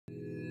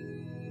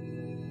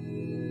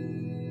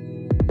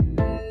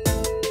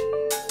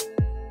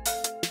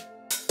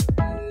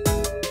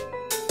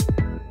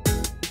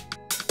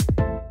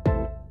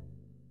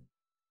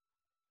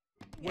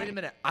a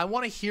minute. I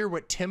want to hear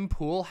what Tim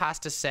Pool has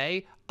to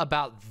say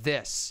about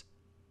this.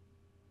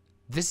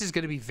 This is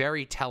going to be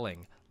very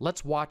telling.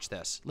 Let's watch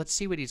this. Let's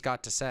see what he's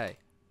got to say.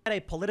 At a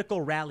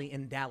political rally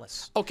in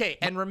Dallas. Okay,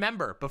 and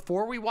remember,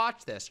 before we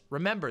watch this,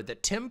 remember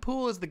that Tim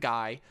Pool is the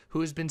guy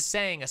who has been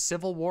saying a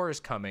civil war is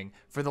coming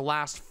for the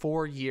last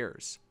 4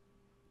 years.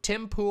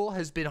 Tim Pool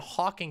has been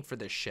hawking for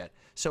this shit.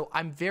 So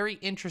I'm very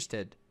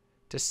interested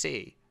to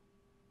see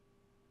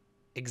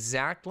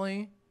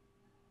exactly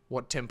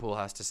what Tim Pool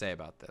has to say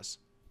about this.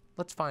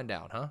 Let's find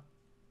out, huh?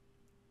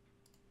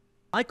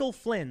 Michael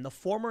Flynn, the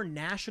former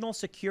national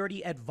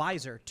security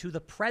advisor to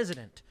the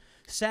president,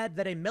 said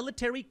that a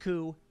military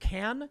coup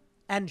can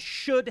and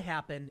should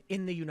happen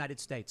in the United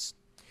States.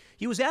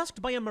 He was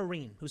asked by a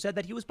Marine who said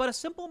that he was but a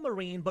simple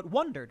Marine, but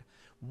wondered,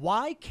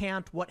 why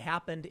can't what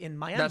happened in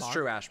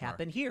Myanmar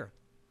happen here?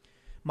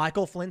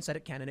 Michael Flynn said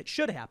it can and it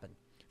should happen.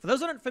 For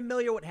those that aren't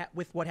familiar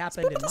with what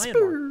happened in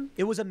Myanmar,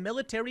 it was a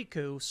military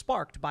coup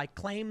sparked by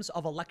claims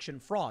of election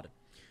fraud.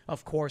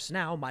 Of course,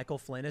 now Michael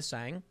Flynn is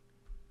saying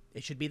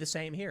it should be the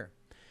same here.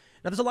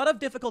 Now, there's a lot of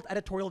difficult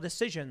editorial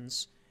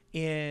decisions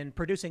in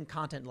producing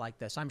content like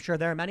this. I'm sure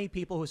there are many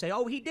people who say,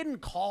 oh, he didn't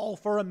call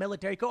for a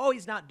military coup. Oh,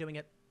 he's not doing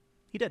it.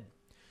 He did.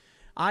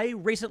 I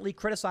recently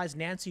criticized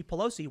Nancy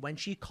Pelosi when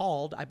she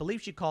called, I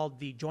believe she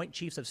called the Joint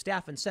Chiefs of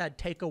Staff and said,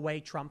 take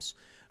away Trump's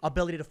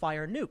ability to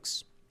fire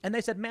nukes. And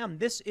they said, ma'am,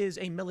 this is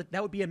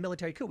that would be a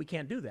military coup. We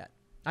can't do that.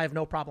 I have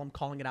no problem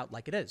calling it out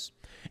like it is.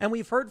 And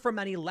we've heard from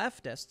many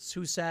leftists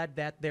who said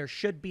that there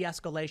should be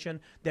escalation,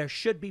 there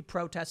should be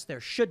protests, there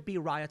should be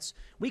riots.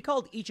 We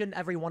called each and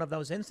every one of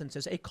those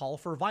instances a call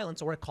for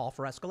violence or a call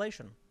for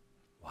escalation.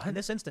 What? In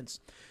this instance,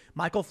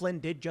 Michael Flynn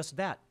did just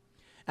that.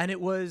 And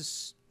it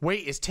was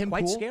Wait, is Tim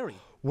quite Pool? Scary.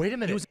 Wait a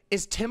minute.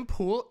 Is Tim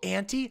Pool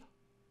anti?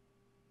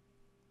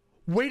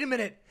 Wait a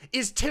minute.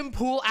 Is Tim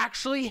Pool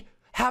actually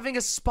having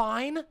a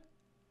spine?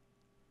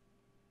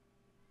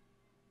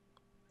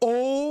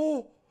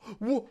 Oh,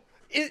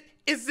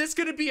 is this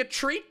going to be a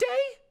treat day?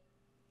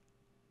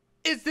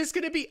 Is this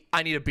going to be...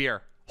 I need a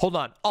beer. Hold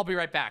on. I'll be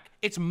right back.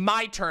 It's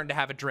my turn to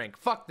have a drink.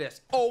 Fuck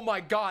this. Oh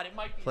my God. It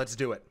might be... Let's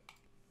do it.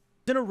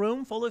 In a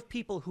room full of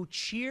people who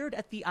cheered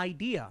at the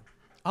idea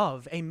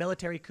of a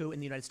military coup in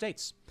the United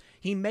States.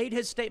 He made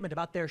his statement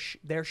about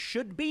there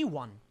should be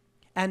one.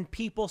 And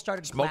people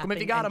started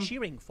clapping and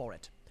cheering for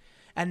it.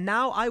 And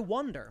now I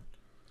wonder...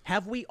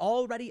 have we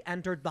already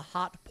entered the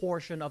hot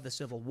portion of the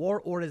Civil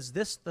War, or is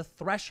this the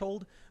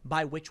threshold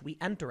by which we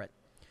enter it?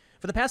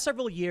 For the past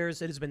several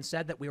years, it has been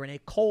said that we are in a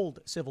cold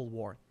Civil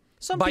War.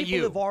 Some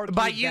people have argued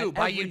by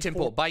you, Tim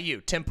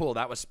Pool.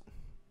 That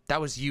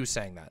was you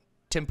saying that.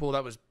 Tim Pool,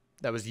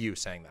 that was you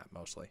saying that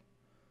mostly.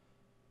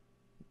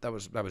 That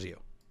was you.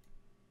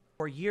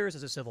 4 years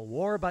as a Civil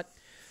War, but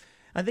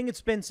I think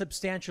it's been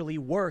substantially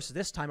worse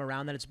this time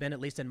around than it's been, at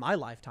least in my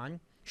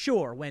lifetime.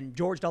 Sure, when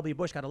George W.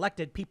 Bush got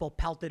elected, people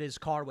pelted his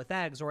car with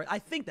eggs, or I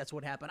think that's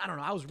what happened. I don't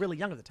know. I was really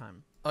young at the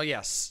time. Oh,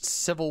 yes.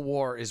 Civil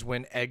war is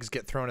when eggs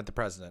get thrown at the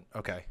president.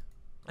 Okay.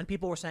 And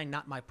people were saying,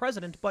 not my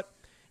president, but,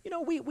 you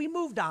know, we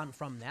moved on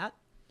from that.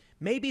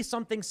 Maybe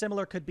something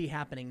similar could be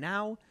happening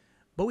now,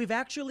 but we've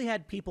actually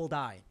had people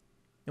die.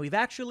 And we've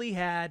actually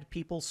had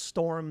people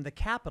storm the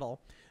Capitol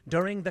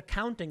during the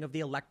counting of the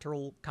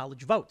Electoral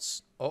College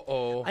votes.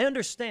 Uh-oh. I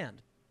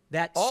understand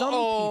that some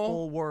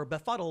people were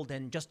befuddled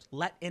and just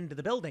let into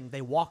the building.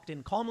 They walked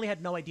in calmly,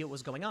 had no idea what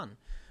was going on.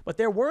 But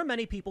there were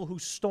many people who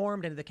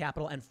stormed into the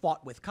Capitol and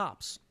fought with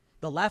cops.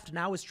 The left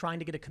now is trying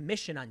to get a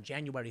commission on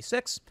January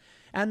 6th,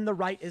 and the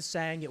right is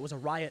saying it was a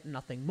riot and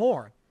nothing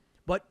more.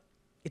 But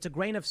it's a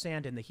grain of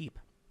sand in the heap.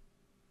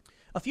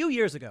 A few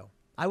years ago,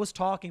 I was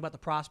talking about the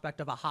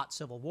prospect of a hot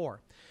civil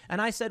war, and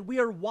I said we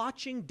are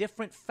watching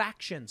different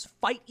factions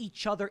fight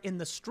each other in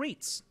the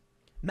streets.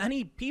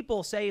 Many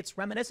people say it's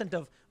reminiscent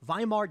of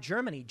Weimar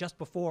Germany just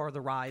before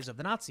the rise of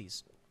the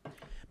Nazis.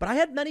 But I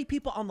had many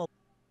people on the...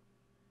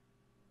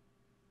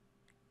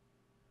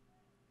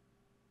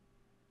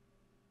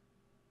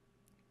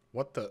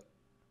 What the...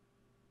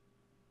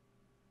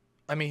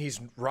 I mean, he's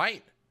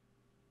right.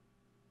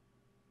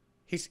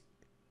 He...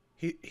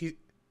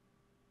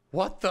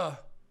 What the...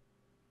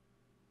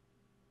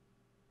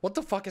 What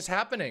the fuck is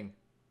happening?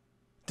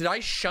 Did I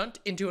shunt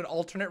into an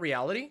alternate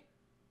reality?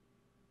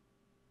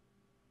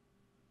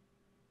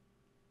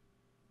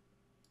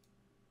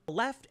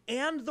 Left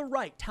and the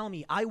right tell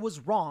me I was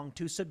wrong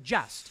to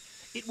suggest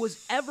it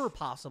was ever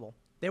possible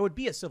there would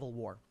be a civil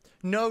war.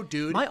 No,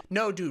 dude.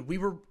 No, dude.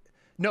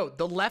 No,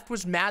 the left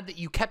was mad that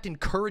you kept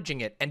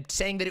encouraging it and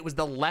saying that it was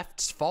the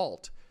left's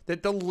fault.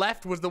 That the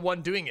left was the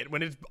one doing it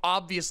when it's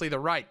obviously the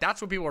right.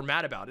 That's what people were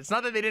mad about. It's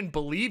not that they didn't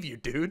believe you,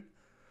 dude.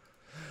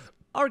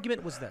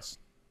 Argument was this.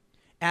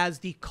 As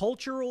the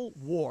culture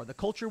war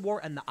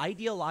and the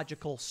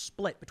ideological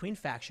split between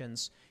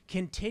factions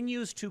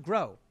continues to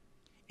grow,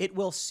 it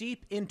will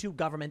seep into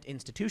government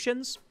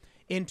institutions,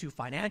 into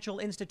financial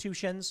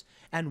institutions,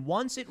 and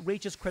once it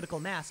reaches critical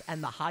mass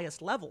and the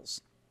highest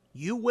levels,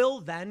 you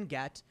will then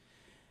get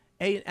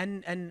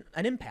an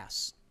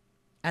impasse.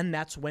 And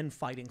that's when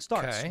fighting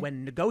starts. Okay.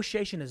 When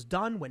negotiation is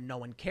done, when no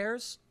one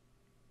cares,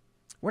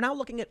 We're now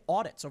looking at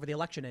audits over the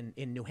election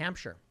in New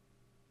Hampshire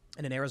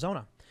and in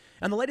Arizona.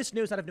 And the latest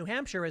news out of New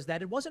Hampshire is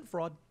that it wasn't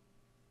fraud,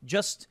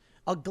 just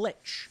a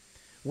glitch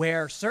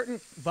where certain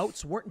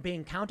votes weren't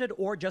being counted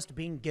or just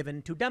being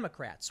given to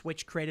Democrats,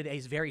 which created a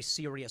very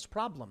serious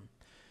problem.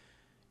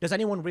 Does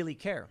anyone really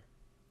care?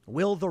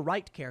 Will the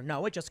right care?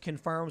 No, it just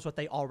confirms what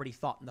they already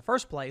thought in the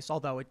first place,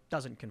 although it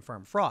doesn't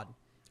confirm fraud.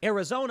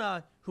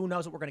 Arizona, who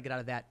knows what we're going to get out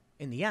of that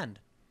in the end?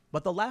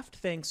 But the left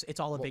thinks it's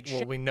all a big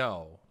Well, we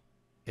know.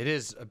 It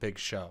is a big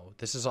show.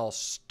 This is all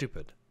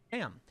stupid.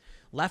 Damn.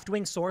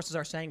 Left-wing sources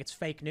are saying it's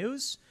fake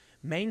news.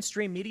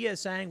 Mainstream media is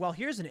saying, well,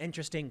 here's an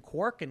interesting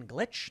quirk and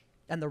glitch.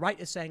 And the right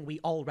is saying we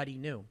already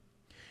knew.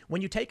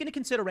 When you take into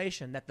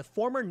consideration that the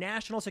former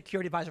national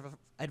security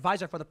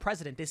advisor for the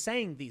president is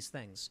saying these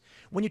things,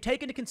 when you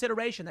take into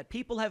consideration that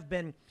people have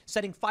been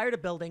setting fire to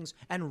buildings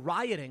and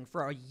rioting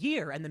for a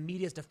year and the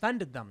media's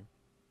defended them,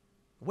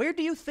 where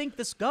do you think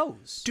this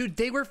goes? Dude,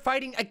 they were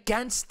fighting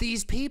against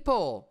these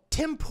people.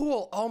 Tim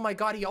Pool, oh my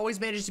God, he always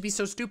manages to be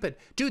so stupid.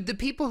 Dude, the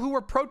people who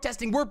were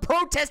protesting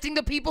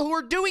the people who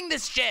are doing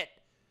this shit.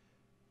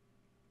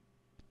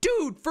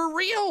 Dude, for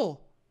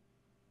real.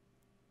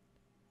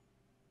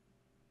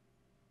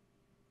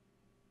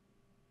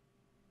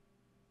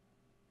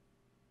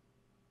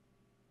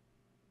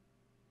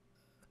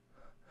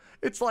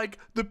 It's like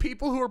the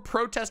people who are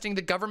protesting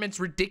the government's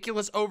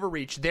ridiculous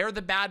overreach, they're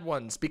the bad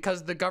ones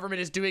because the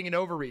government is doing an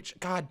overreach.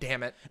 God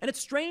damn it. And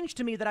it's strange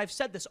to me that I've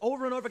said this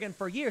over and over again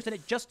for years, and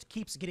it just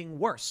keeps getting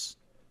worse.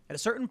 At a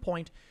certain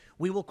point,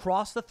 we will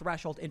cross the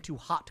threshold into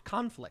hot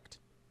conflict.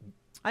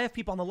 I have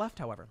people on the left,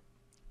 however.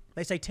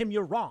 They say, Tim,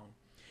 you're wrong.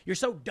 You're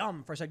so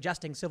dumb for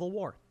suggesting civil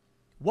war.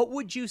 What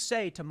would you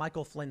say to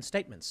Michael Flynn's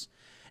statements?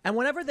 And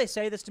whenever they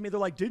say this to me, they're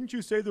like, didn't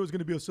you say there was going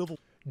to be a civil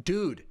war?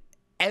 Dude.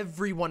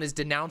 Everyone is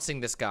denouncing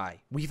this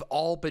guy. We've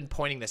all been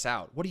pointing this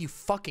out. What are you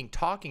fucking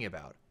talking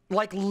about?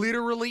 Like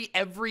literally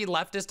every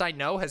leftist I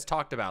know has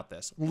talked about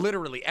this.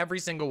 Literally every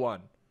single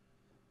one.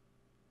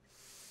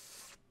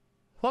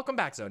 Welcome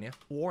back, Zonia.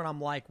 War, and I'm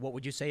like, what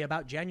would you say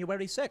about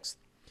January 6th?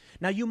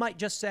 Now, you might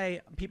just say,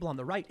 people on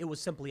the right, it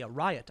was simply a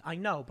riot. I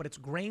know, but it's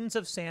grains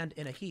of sand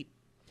in a heap.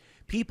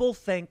 People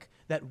think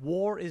that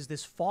war is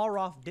this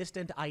far-off,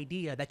 distant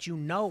idea that you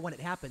know when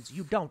it happens.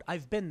 You don't.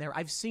 I've been there.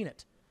 I've seen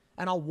it.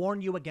 And I'll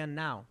warn you again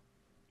now.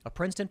 A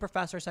Princeton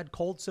professor said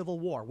cold civil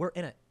war. We're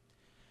in it.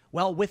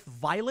 Well, with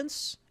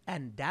violence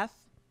and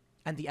death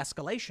and the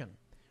escalation,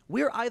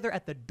 we're either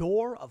at the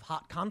door of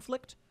hot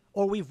conflict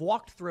or we've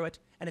walked through it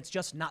and it's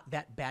just not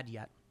that bad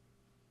yet.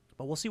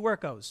 But we'll see where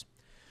it goes.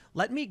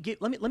 Let me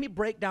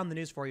break down the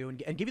news for you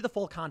and give you the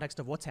full context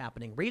of what's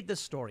happening. Read this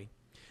story.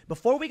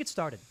 Before we get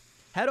started,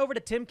 head over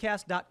to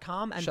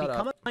timcast.com and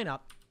become a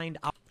sign-up.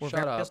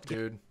 Shut up,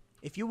 dude.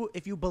 If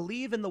you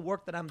believe in the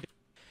work that I'm doing,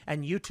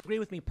 and you agree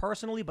with me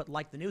personally, but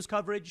like the news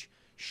coverage,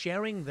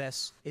 sharing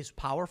this is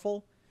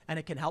powerful, and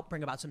it can help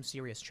bring about some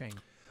serious change.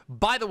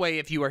 By the way,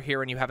 if you are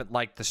here and you haven't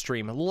liked the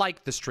stream,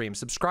 like the stream,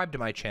 subscribe to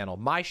my channel.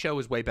 My show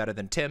is way better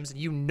than Tim's, and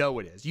you know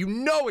it is. You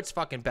know it's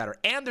fucking better,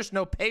 and there's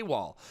no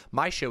paywall.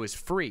 My show is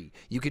free.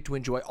 You get to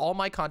enjoy all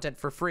my content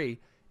for free,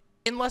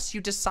 unless you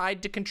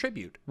decide to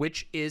contribute,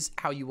 which is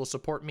how you will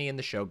support me in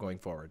the show going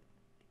forward.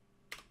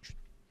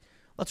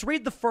 Let's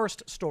read the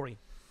first story.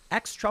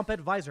 Ex-Trump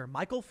advisor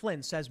Michael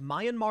Flynn says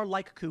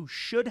Myanmar-like coup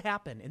should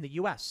happen in the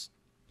U.S.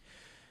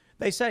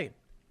 They say,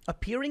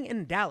 appearing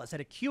in Dallas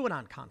at a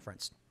QAnon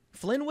conference,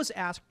 Flynn was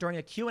asked during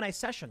a Q&A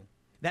session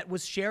that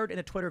was shared in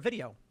a Twitter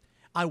video,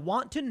 I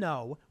want to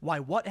know why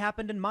what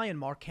happened in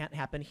Myanmar can't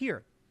happen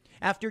here.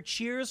 After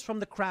cheers from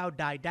the crowd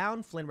died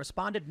down, Flynn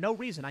responded, no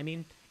reason. I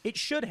mean, it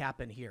should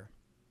happen here.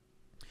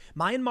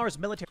 Myanmar's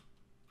military...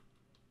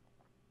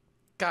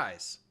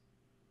 Guys,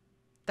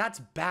 that's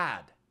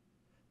bad.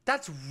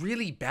 That's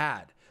really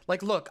bad.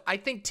 Like, look, I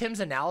think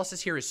Tim's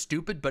analysis here is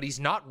stupid, but he's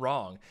not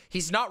wrong.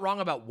 He's not wrong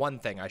about one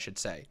thing, I should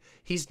say.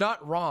 He's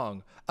not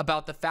wrong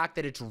about the fact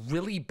that it's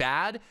really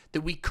bad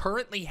that we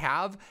currently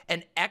have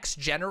an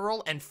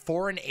ex-general and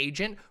foreign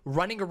agent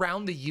running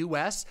around the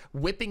U.S.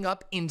 whipping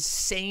up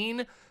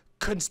insane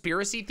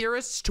conspiracy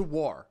theorists to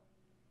war.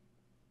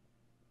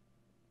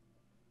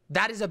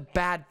 That is a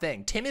bad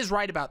thing. Tim is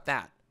right about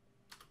that.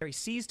 He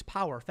seized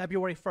power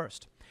February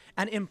 1st.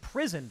 And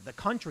imprisoned the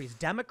country's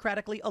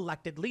democratically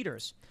elected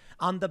leaders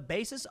on the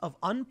basis of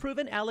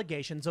unproven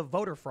allegations of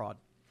voter fraud.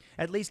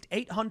 At least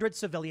 800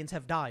 civilians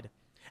have died,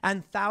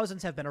 and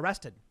thousands have been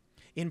arrested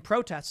in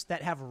protests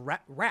that have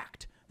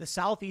racked the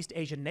Southeast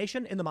Asian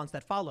nation in the months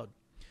that followed.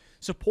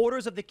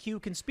 Supporters of the Q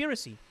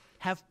conspiracy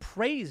have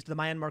praised the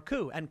Myanmar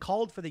coup and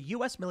called for the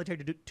U.S.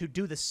 military to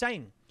do the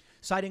same,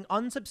 citing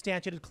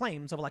unsubstantiated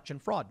claims of election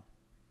fraud.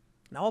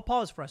 Now I'll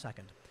pause for a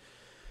second.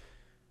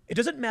 It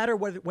doesn't matter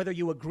whether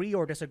you agree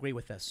or disagree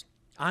with this.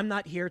 I'm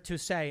not here to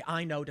say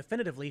I know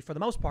definitively. For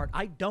the most part,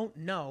 I don't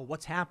know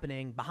what's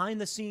happening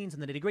behind the scenes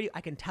and the nitty-gritty.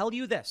 I can tell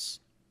you this.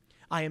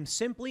 I am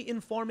simply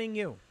informing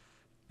you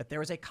that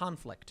there is a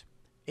conflict.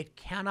 It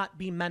cannot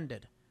be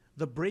mended.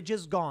 The bridge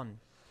is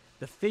gone.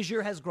 The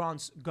fissure has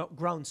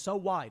grown so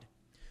wide.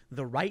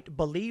 The right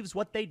believes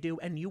what they do,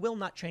 and you will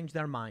not change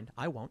their mind.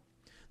 I won't.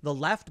 The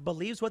left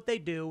believes what they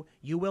do.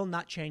 You will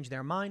not change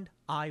their mind.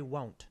 I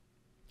won't.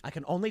 I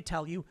can only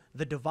tell you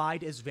the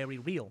divide is very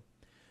real.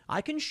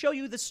 I can show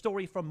you this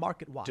story from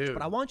Market Watch,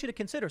 but I want you to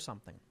consider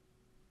something.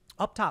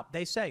 Up top,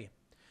 they say,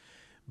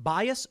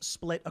 bias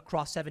split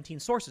across 17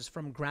 sources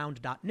from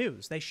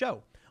ground.news. They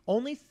show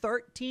only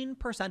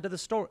 13%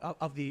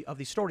 of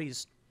the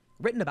stories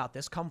written about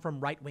this come from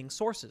right-wing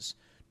sources,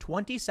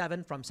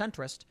 27 from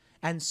centrist,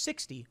 and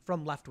 60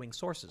 from left-wing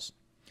sources.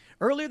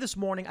 Earlier this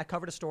morning, I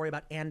covered a story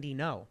about Andy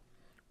Ngo.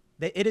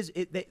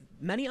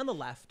 Many on the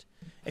left,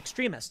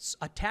 extremists,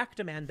 attacked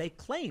a man they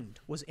claimed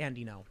was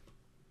Andy Ngo.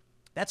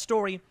 That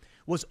story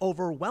was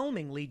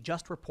overwhelmingly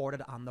just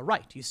reported on the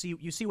right. You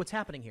see what's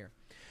happening here.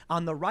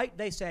 On the right,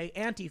 they say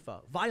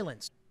Antifa,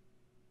 violence.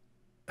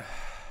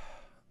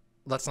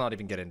 Let's not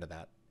even get into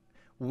that.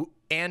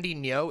 Andy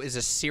Ngo is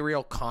a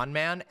serial con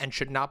man and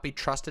should not be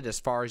trusted as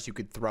far as you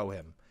could throw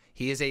him.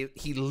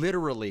 He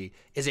literally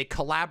is a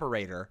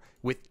collaborator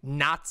with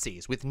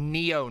Nazis, with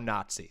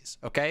neo-Nazis,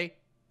 okay?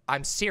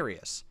 I'm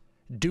serious.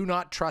 Do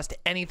not trust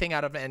anything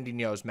out of Andy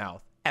Ngo's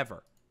mouth,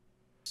 ever.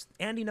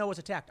 Andy Ngo was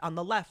attacked. On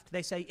the left,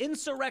 they say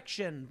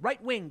insurrection,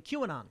 right wing,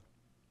 QAnon.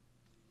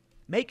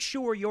 Make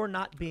sure you're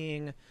not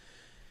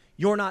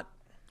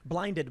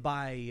blinded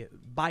by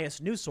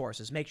biased news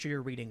sources. Make sure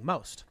you're reading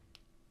most.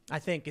 I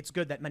think it's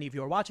good that many of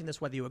you are watching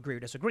this, whether you agree or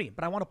disagree.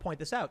 But I want to point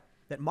this out,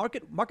 that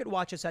Market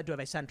Watch is said to have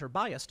a center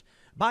bias,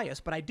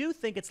 but I do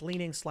think it's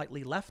leaning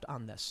slightly left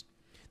on this.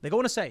 They go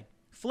on to say,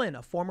 Flynn,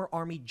 a former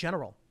Army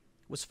general,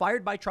 was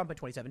fired by Trump in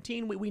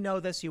 2017. We know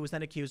this. He was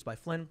then accused by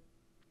Flynn.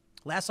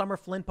 Last summer,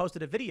 Flynn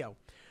posted a video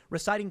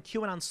reciting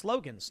QAnon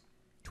slogans.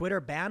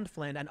 Twitter banned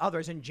Flynn and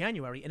others in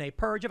January in a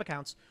purge of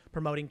accounts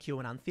promoting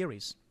QAnon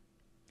theories.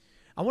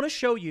 I want to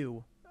show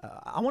you,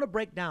 I want to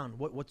break down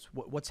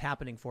what's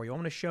happening for you. I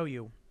want to show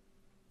you,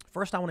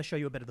 first I want to show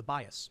you a bit of the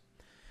bias.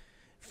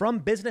 From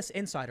Business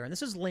Insider, and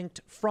this is linked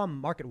from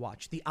Market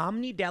Watch, the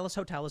Omni Dallas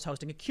Hotel is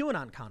hosting a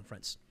QAnon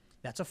conference.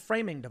 That's a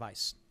framing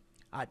device.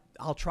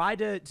 I'll try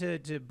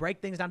to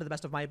break things down to the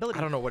best of my ability.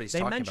 I don't know what he's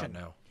talking about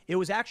now. It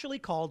was actually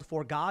called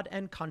For God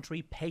and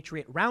Country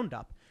Patriot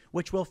Roundup,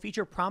 which will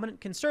feature prominent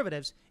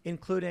conservatives,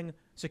 including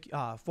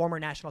former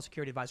National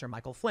Security Advisor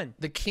Michael Flynn.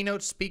 The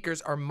keynote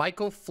speakers are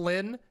Michael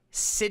Flynn,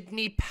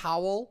 Sidney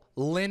Powell,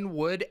 Lynn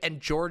Wood, and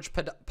George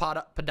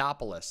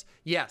Papadopoulos.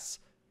 Yes,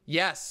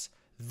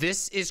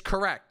 this is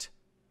correct.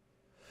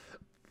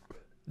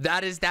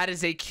 That is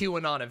a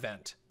QAnon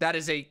event. That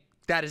is a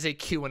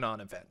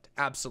QAnon event.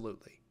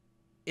 Absolutely.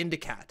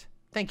 Indicat.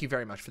 Thank you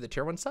very much for the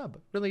tier 1 sub.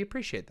 Really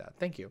appreciate that.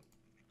 Thank you.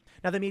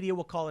 Now, the media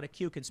will call it a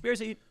Q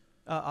conspiracy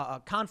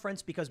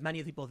conference because many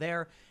of the people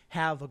there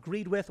have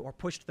agreed with or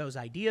pushed those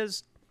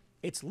ideas.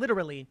 It's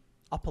literally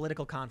a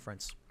political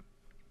conference.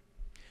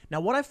 Now,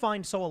 what I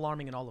find so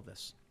alarming in all of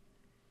this,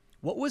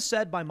 what was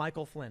said by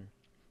Michael Flynn,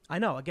 I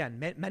know, again,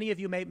 many of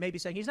you may be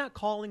saying he's not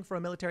calling for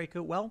a military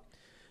coup. Well,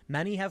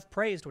 many have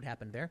praised what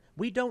happened there.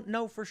 We don't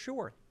know for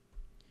sure.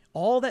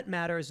 All that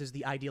matters is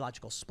the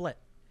ideological split.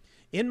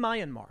 In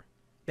Myanmar,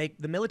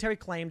 the military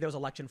claimed there was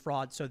election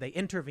fraud, so they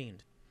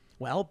intervened.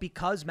 Well,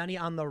 because many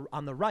on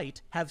the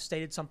right have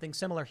stated something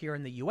similar here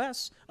in the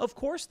U.S., of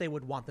course they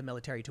would want the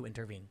military to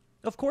intervene.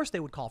 Of course they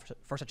would call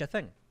for such a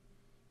thing.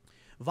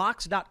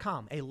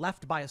 Vox.com, a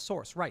left-biased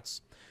source,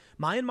 writes,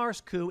 Myanmar's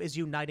coup is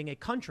uniting a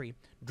country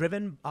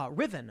riven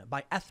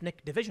by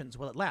ethnic divisions.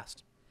 Will it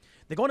last?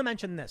 They're going to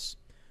mention this.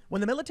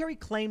 When the military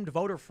claimed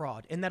voter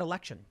fraud in that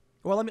election,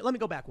 well, let me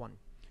go back one.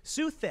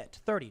 Sue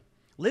Thitt, 30,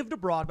 lived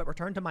abroad but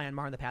returned to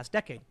Myanmar in the past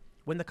decade,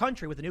 when the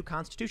country, with a new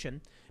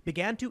constitution,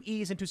 began to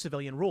ease into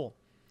civilian rule.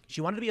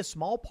 She wanted to be a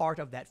small part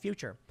of that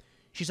future.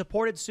 She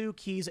supported Suu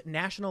Kyi's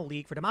National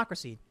League for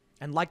Democracy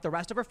and, like the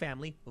rest of her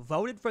family,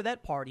 voted for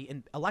that party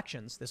in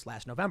elections this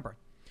last November.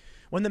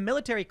 When the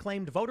military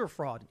claimed voter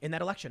fraud in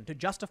that election to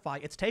justify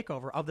its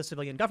takeover of the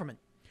civilian government,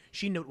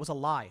 she knew it was a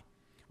lie.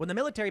 When the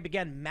military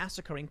began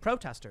massacring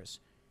protesters,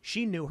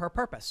 she knew her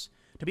purpose,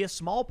 to be a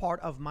small part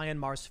of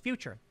Myanmar's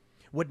future,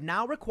 would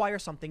now require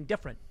something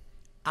different.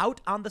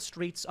 Out on the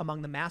streets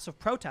among the mass of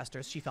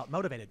protesters, she felt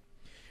motivated.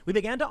 We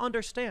began to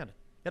understand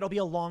that it'll be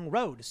a long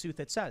road,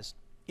 Suthit says.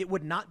 It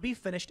would not be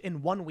finished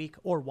in 1 week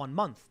or 1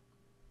 month.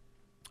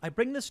 I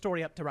bring this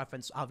story up to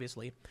reference,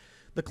 obviously.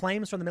 The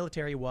claims from the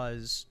military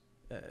was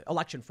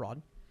election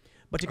fraud.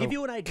 But to give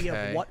you an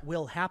idea of what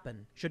will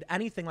happen should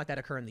anything like that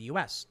occur in the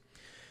U.S.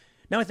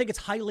 Now, I think it's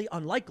highly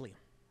unlikely.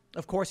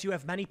 Of course, you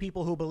have many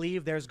people who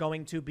believe there's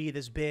going to be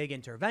this big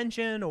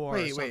intervention or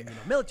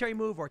military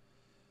move or...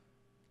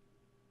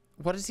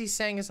 What is he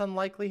saying is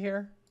unlikely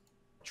here?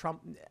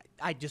 Trump,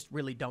 I just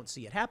really don't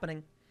see it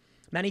happening.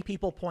 Many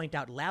people point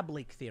out lab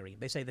leak theory.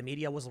 They say the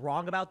media was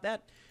wrong about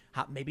that.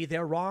 Maybe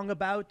they're wrong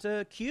about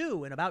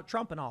Q and about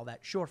Trump and all that.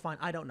 Sure, fine.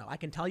 I don't know. I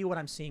can tell you what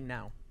I'm seeing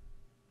now.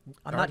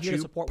 I'm not here to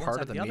support one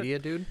side or the other. Media,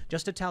 dude?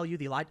 Just to tell you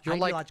the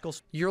ideological...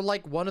 You're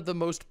like one of the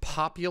most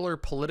popular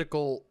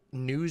political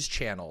news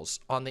channels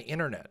on the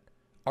internet.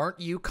 Aren't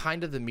you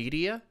kind of the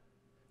media?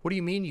 What do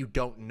you mean you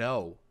don't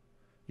know?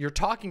 You're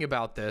talking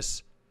about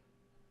this.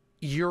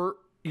 You're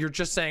you're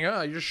just saying,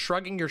 oh, you're just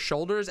shrugging your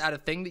shoulders at a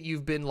thing that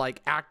you've been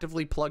like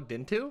actively plugged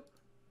into?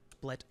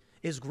 Split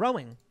is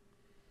growing.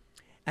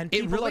 And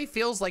it really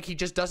feels like he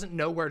just doesn't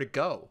know where to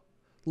go.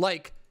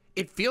 Like,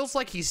 it feels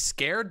like he's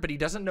scared, but he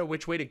doesn't know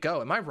which way to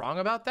go. Am I wrong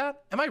about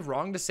that? Am I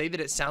wrong to say that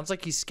it sounds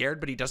like he's scared,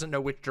 but he doesn't know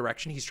which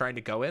direction he's trying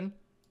to go in?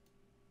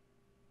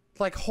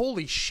 Like,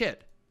 holy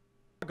shit.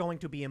 Are going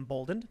to be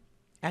emboldened,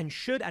 and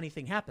should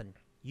anything happen,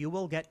 you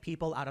will get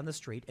people out on the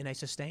street in a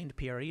sustained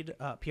period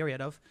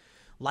of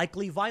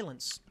likely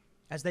violence.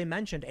 As they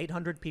mentioned,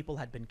 800 people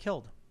had been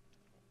killed.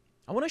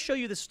 I want to show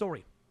you this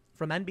story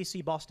from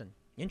NBC Boston.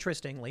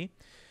 Interestingly,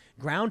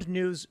 Ground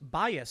News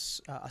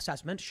bias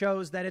assessment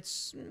shows that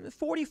it's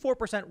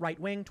 44%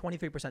 right-wing,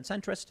 23%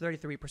 centrist,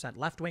 33%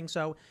 left-wing.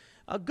 So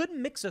a good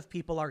mix of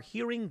people are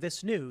hearing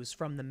this news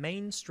from the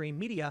mainstream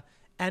media,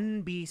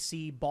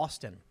 NBC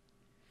Boston.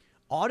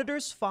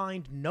 Auditors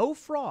find no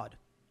fraud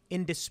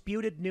in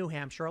disputed New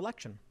Hampshire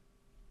election.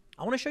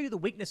 I want to show you the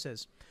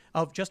weaknesses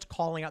of just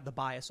calling out the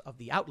bias of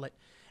the outlet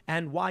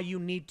and why you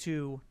need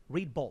to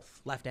read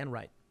both, left and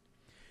right.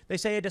 They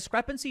say a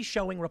discrepancy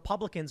showing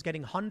Republicans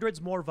getting hundreds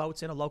more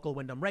votes in a local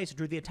Windham race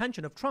drew the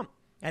attention of Trump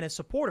and his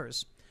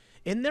supporters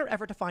in their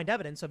effort to find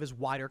evidence of his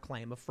wider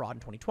claim of fraud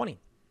in 2020.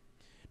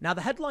 Now,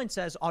 the headline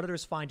says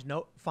auditors find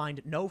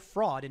no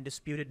fraud in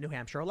disputed New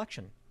Hampshire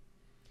election.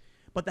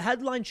 But the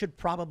headline should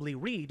probably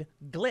read,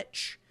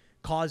 glitch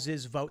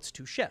causes votes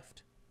to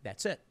shift.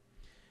 That's it.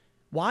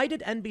 Why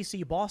did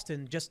NBC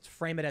Boston just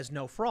frame it as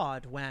no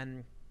fraud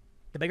when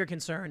the bigger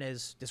concern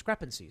is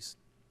discrepancies?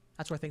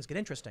 That's where things get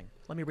interesting.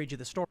 Let me read you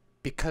the story.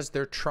 Because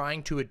they're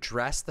trying to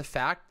address the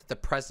fact that the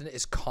president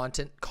is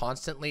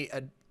constantly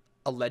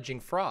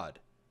alleging fraud.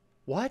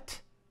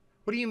 What?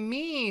 What do you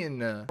mean?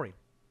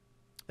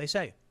 They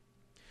say,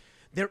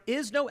 there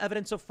is no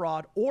evidence of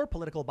fraud or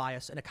political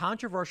bias in a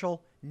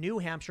controversial New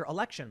Hampshire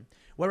election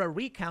where a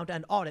recount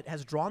and audit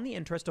has drawn the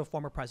interest of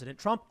former President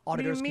Trump,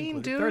 auditors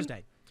concluded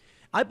Thursday.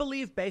 I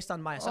believe, based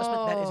on my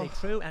assessment, that is a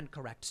true and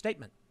correct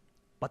statement.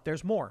 But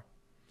there's more.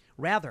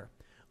 Rather,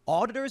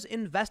 auditors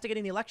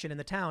investigating the election in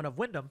the town of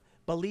Windham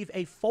believe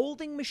a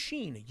folding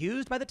machine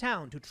used by the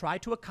town to try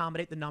to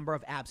accommodate the number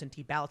of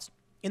absentee ballots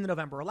in the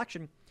November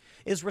election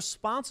is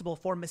responsible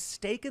for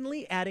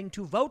mistakenly adding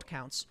to vote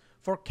counts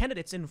for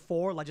candidates in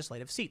 4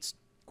 legislative seats.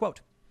 Quote,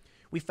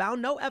 we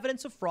found no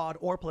evidence of fraud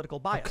or political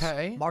bias.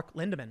 Okay. Mark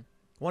Lindemann,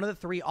 one of the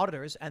 3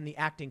 auditors and the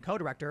acting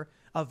co-director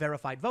of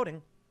Verified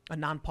Voting, a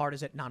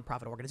nonpartisan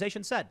nonprofit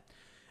organization, said,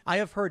 I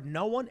have heard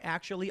no one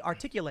actually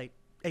articulate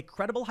a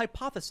credible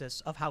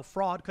hypothesis of how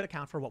fraud could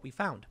account for what we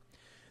found.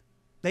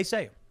 They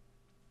say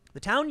the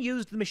town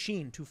used the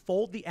machine to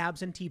fold the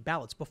absentee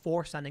ballots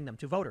before sending them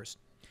to voters.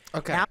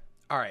 Okay.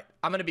 All right.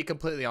 I'm going to be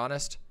completely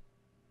honest.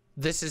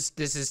 This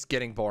is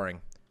getting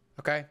boring.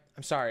 Okay?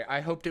 I'm sorry.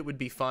 I hoped it would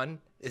be fun.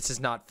 This is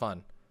not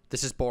fun.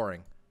 This is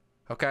boring.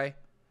 Okay?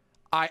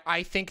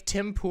 I think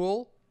Tim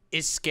Pool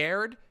is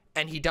scared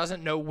and he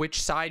doesn't know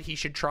which side he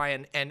should try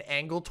and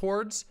angle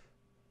towards.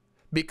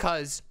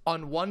 Because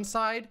on one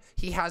side,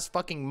 he has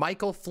fucking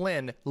Michael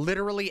Flynn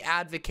literally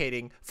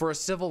advocating for a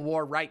civil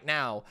war right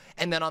now.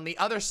 And then on the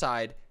other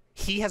side,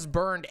 he has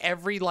burned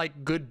every,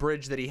 like, good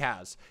bridge that he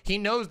has. He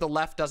knows the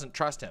left doesn't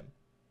trust him.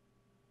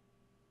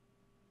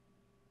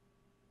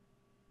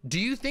 Do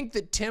you think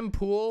that Tim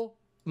Pool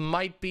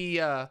might be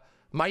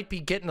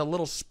getting a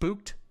little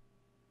spooked?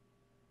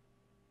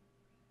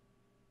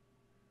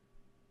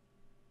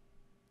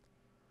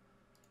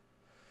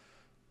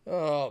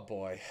 Oh,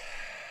 boy.